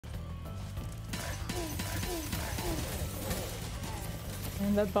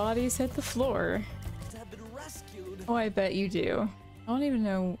And the bodies hit the floor. Oh, I bet you do. I don't even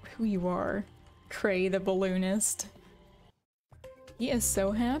know who you are. Cray the balloonist. He is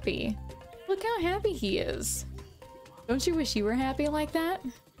so happy. Look how happy he is. Don't you wish you were happy like that?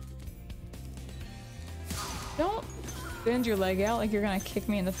 Don't bend your leg out like you're gonna kick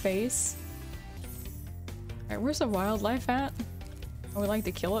me in the face. Alright, where's the wildlife at? I would like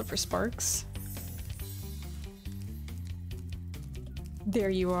to kill it for sparks. There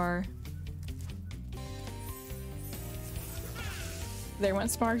you are. There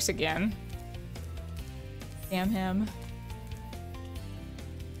went sparks again. Damn him.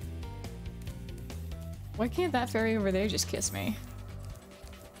 Why can't that fairy over there just kiss me?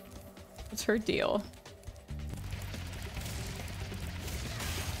 What's her deal?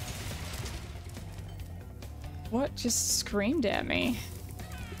 What just screamed at me?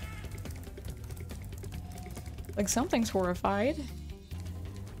 Like something's horrified.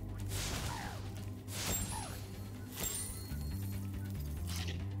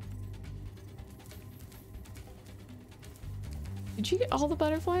 Did you get all the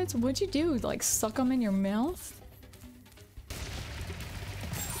butterflies? What'd you do? Like suck them in your mouth?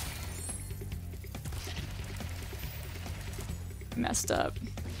 Messed up.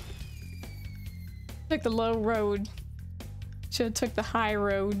 Took the low road. Should have took the high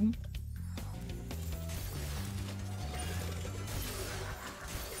road.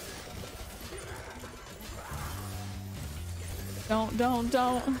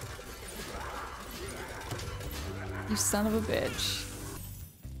 Don't. You son of a bitch.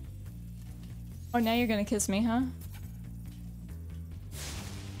 Oh, now you're gonna kiss me, huh?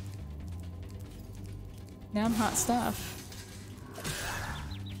 Now I'm hot stuff.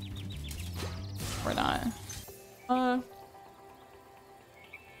 Or not.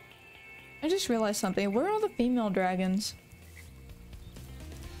 I just realized something. Where are all the female dragons?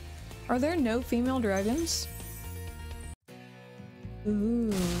 Are there no female dragons?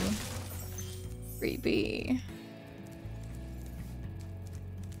 Ooh. Creepy.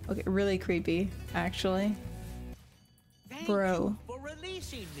 Okay, really creepy, actually. Bro.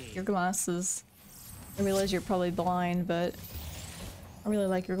 Your glasses. I realize you're probably blind, but I really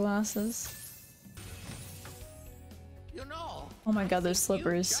like your glasses. You know, oh my god, those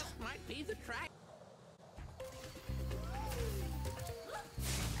slippers.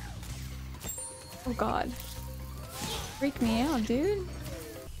 Oh god. Freak me out, dude.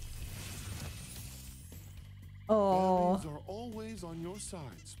 Oh. Fairies are always on your side,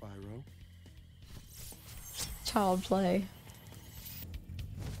 Spyro. Child play.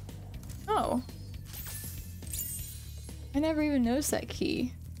 Oh. I never even noticed that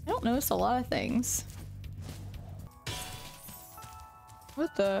key. I don't notice a lot of things.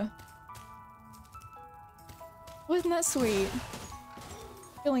 What the? Wasn't that sweet?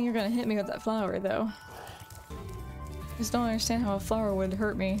 Feeling you're gonna hit me with that flower though. Just don't understand how a flower would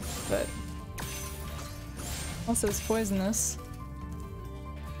hurt me, but also it's poisonous.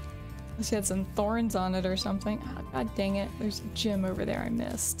 Unless you had some thorns on it or something. Oh, god dang it, there's a gem over there I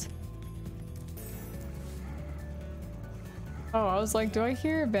missed. Oh, I was like, do I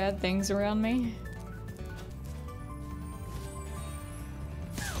hear bad things around me?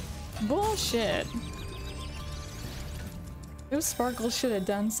 Bullshit! Those sparkles should have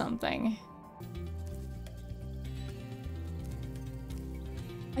done something.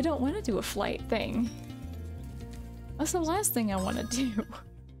 I don't want to do a flight thing. That's the last thing I want to do.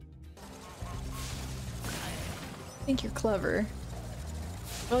 I think you're clever.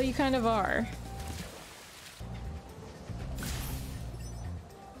 Well, you kind of are.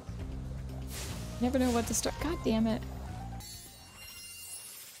 Never know what to start. God damn it.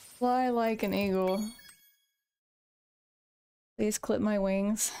 Fly like an eagle. Please clip my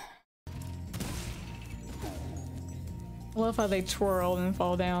wings. I love how they twirl and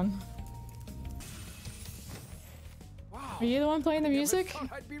fall down. Wow. Are you the one playing the music?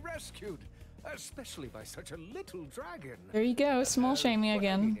 I I'd be rescued, especially by such a little dragon. There you go, small shaming What I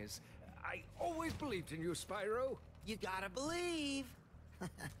again. mean is, I always believed in you, Spyro. You gotta believe.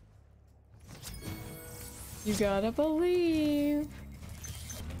 You gotta believe.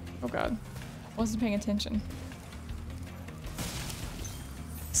 Oh god. Wasn't paying attention.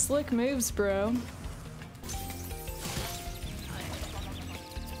 Slick moves, bro.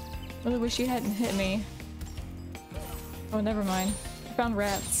 Really wish you hadn't hit me. Oh, never mind. I found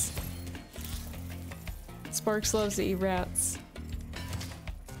rats. Sparks loves to eat rats.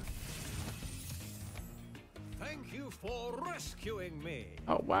 Thank you for rescuing me.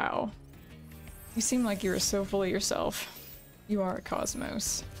 Oh, wow. You seem like you were so full of yourself. You are a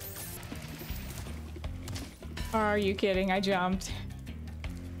Cosmos. Are you kidding? I jumped.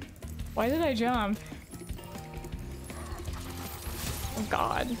 Why did I jump? Oh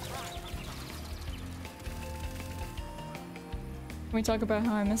god. Can we talk about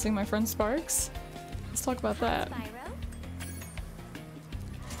how I'm missing my friend Sparks? Let's talk about that.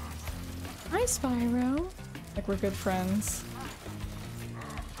 Hi, Spyro. Like, we're good friends.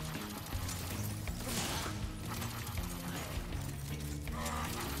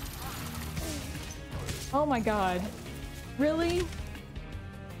 Oh my god. Really?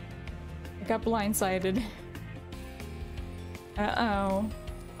 I got blindsided. Uh-oh.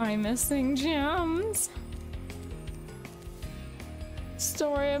 I'm missing gems.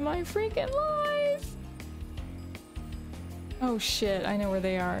 Story of my freaking life. Oh shit, I know where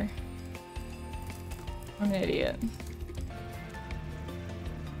they are. I'm an idiot.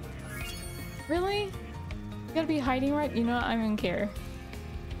 Really? You gotta be hiding right? You know what? I don't even care.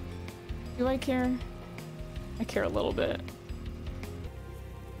 Do I care? I care a little bit.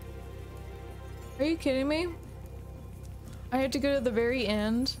 Are you kidding me? I have to go to the very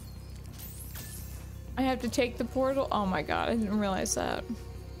end. I have to take the portal. Oh my god, I didn't realize that.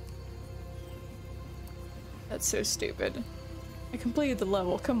 That's so stupid. I completed the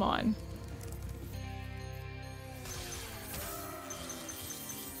level, come on.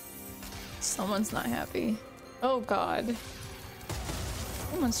 Someone's not happy. Oh god.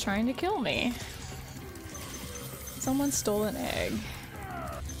 Someone's trying to kill me. Someone stole an egg.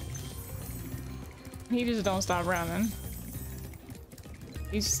 He just don't stop running.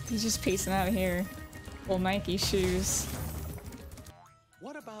 He's just piecing out of here. Little Nike shoes.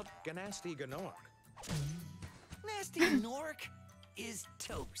 What about Ganasty Ganork? Nasty Nork is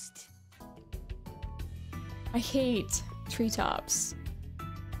toast. I hate treetops.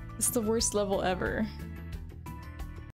 It's the worst level ever.